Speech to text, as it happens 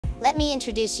Let me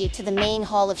introduce you to the main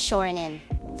hall of Shoren-in.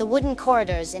 The wooden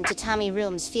corridors and tatami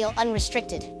rooms feel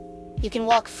unrestricted. You can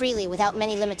walk freely without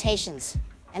many limitations.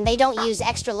 And they don't use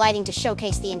extra lighting to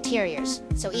showcase the interiors,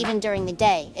 so even during the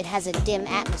day, it has a dim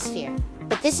atmosphere.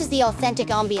 But this is the authentic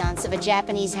ambiance of a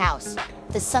Japanese house.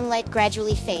 The sunlight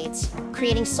gradually fades,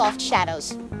 creating soft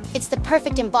shadows. It's the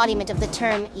perfect embodiment of the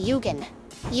term yugen.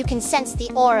 You can sense the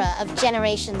aura of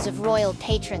generations of royal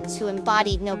patrons who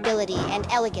embodied nobility and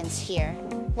elegance here.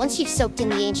 Once you've soaked in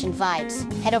the ancient vibes,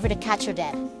 head over to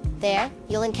Kacho-den. There,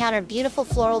 you'll encounter beautiful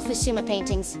floral fusuma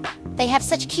paintings. They have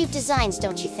such cute designs,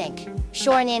 don't you think?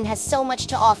 Shoren-in has so much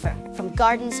to offer, from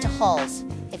gardens to halls.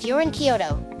 If you're in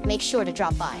Kyoto, make sure to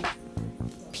drop by.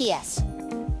 P.S.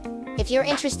 If you're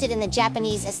interested in the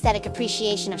Japanese aesthetic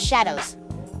appreciation of shadows,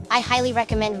 I highly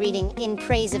recommend reading In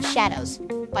Praise of Shadows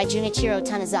by Junichiro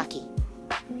Tanizaki.